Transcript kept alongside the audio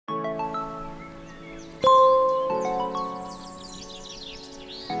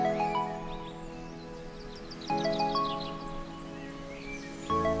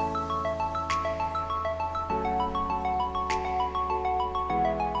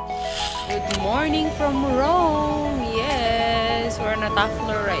Good morning from Rome. Yes, we're on a top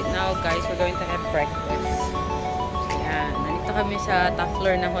floor right now, guys. We're going to have breakfast. So, yan. Nandito kami sa top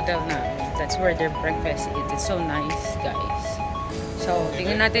floor ng hotel na. That's where their breakfast is. It's so nice, guys. So,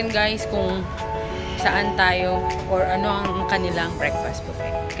 tingnan natin, guys, kung saan tayo or ano ang kanilang breakfast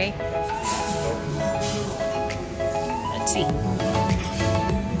buffet. Okay? Let's see.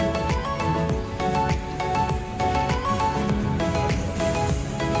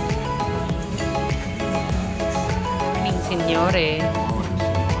 Signore.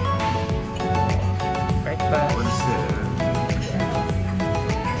 Breakfast. What is it?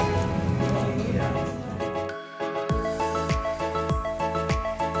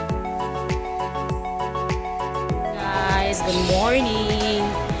 Guys, good morning.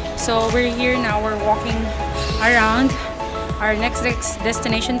 So we're here now. We're walking around. Our next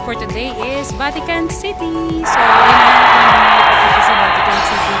destination for today is Vatican City. So we're to Vatican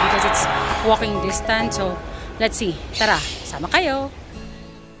City because it's walking distance. So let's see. Tara, sama kayo.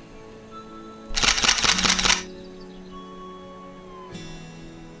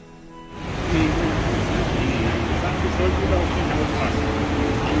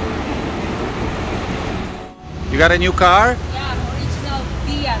 You got a new car? Yeah, original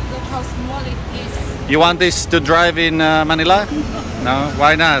Fiat. Look how small it is. You want this to drive in Manila? No?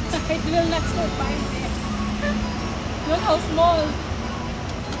 Why not? It will not survive there. Look how small.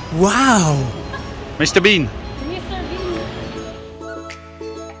 Wow! Mr. Bean.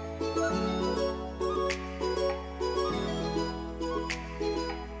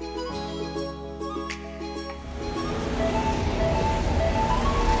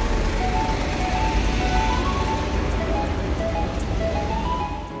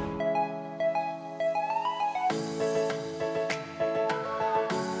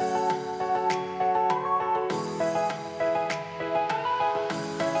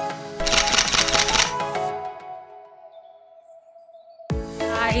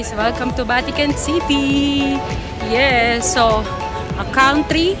 Guys, welcome to Vatican City. Yes, so a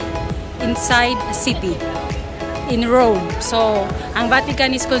country inside a city in Rome. So ang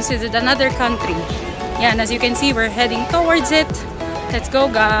Vatican is considered another country. Yeah, and as you can see, we're heading towards it. Let's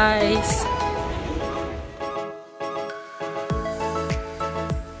go, guys.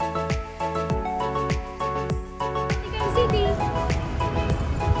 Vatican City.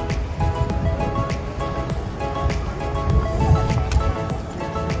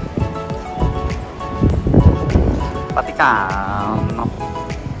 VATICAN.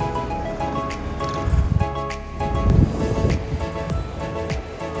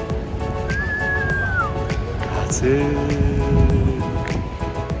 That's it.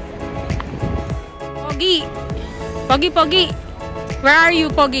 Pogi! Pogi, Pogi! Where are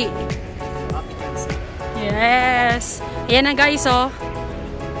you, Pogi? Yes! Ayan na, guys, oh.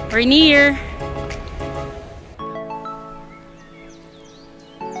 We're near.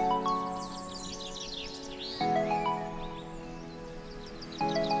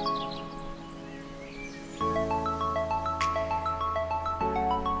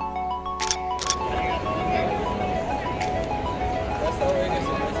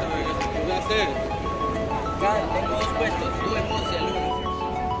 Tengo dos puestos, tu esposa y el uno.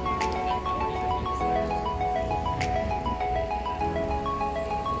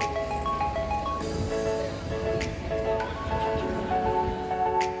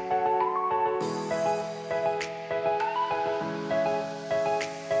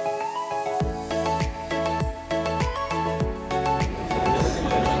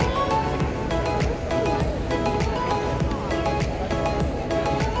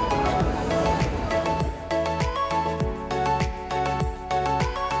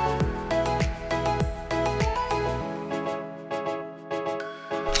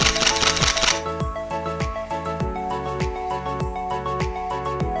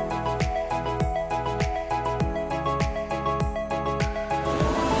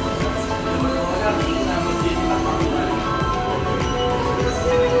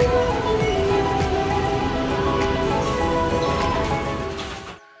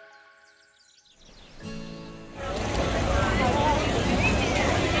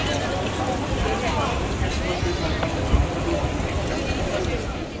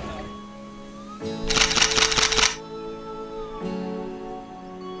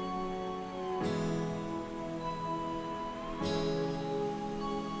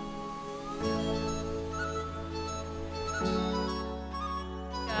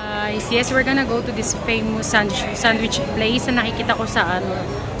 Yes, we're gonna go to this famous sandwich place na nakikita ko sa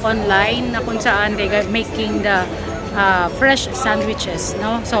online na kung saan they are making the fresh sandwiches,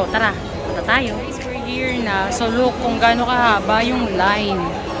 no? So, tara, punta tayo. Guys, we're here na. So, look kung gaano kahaba yung line.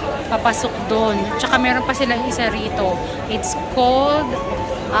 papasok doon. Tsaka meron pa silang isa rito. It's called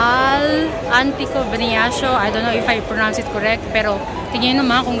Antico Beniasio. I don't know if I pronounce it correct, pero tingnan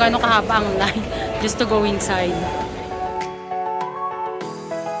naman kung gaano kahaba ang line just to go inside.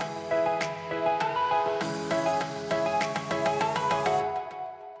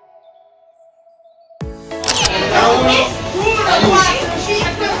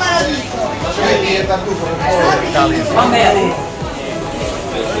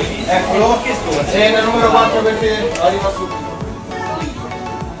 Eccolo, cena numero 4 perché arriva subito.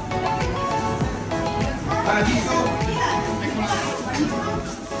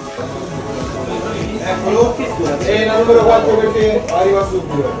 Eccolo, cena numero 4 perché arriva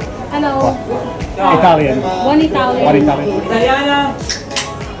subito. Hello. Italian. One Italian. One Italian. Italiana.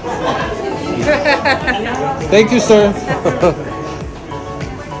 Thank you, sir.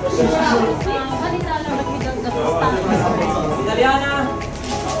 Italiana.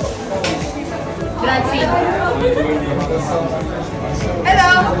 Grazie.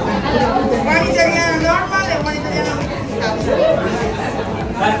 Hello. One Italiano normal e one Italiano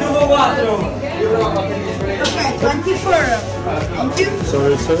Al tubo 4. ok, 24. Thank you.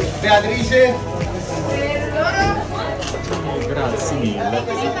 Sorry, sir. Beatrice. Per loro. Grazie mille.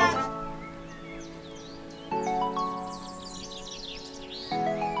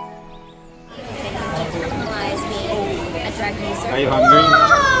 Are you hungry?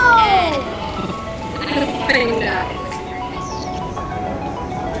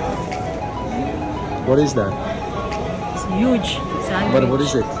 What is that? It's huge sandwich. What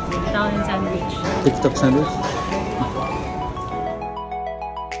is it? Italian sandwich. TikTok sandwich?